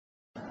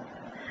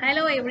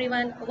Hello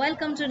everyone,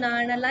 welcome to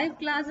Narana Live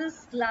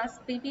Classes, class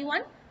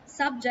PP1,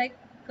 subject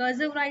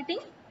cursive writing,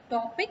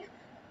 topic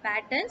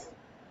patterns,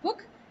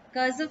 book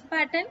cursive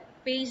pattern,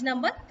 page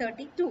number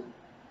 32.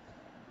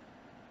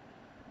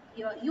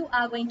 Here you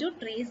are going to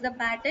trace the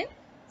pattern,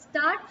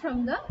 start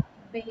from the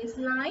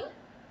baseline,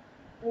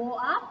 go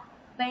up,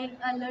 bend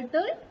a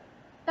little,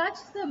 touch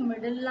the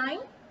middle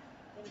line,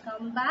 then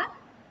come back,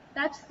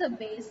 touch the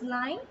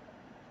baseline,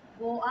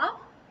 go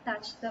up,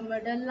 touch the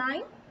middle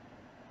line,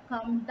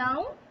 come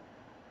down,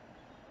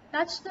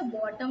 touch the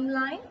bottom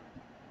line,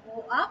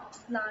 go up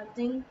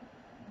slanting,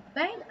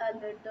 bend a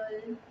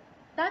little,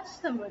 touch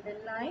the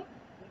middle line,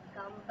 then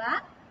come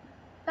back,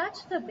 touch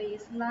the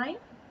base line,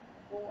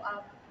 go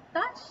up,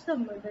 touch the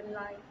middle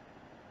line,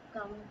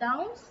 come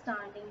down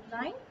standing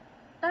line,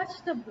 touch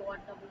the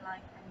bottom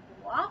line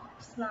and go up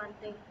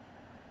slanting.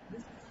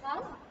 This is how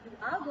you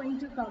are going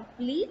to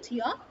complete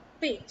your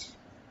page.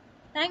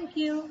 Thank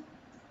you.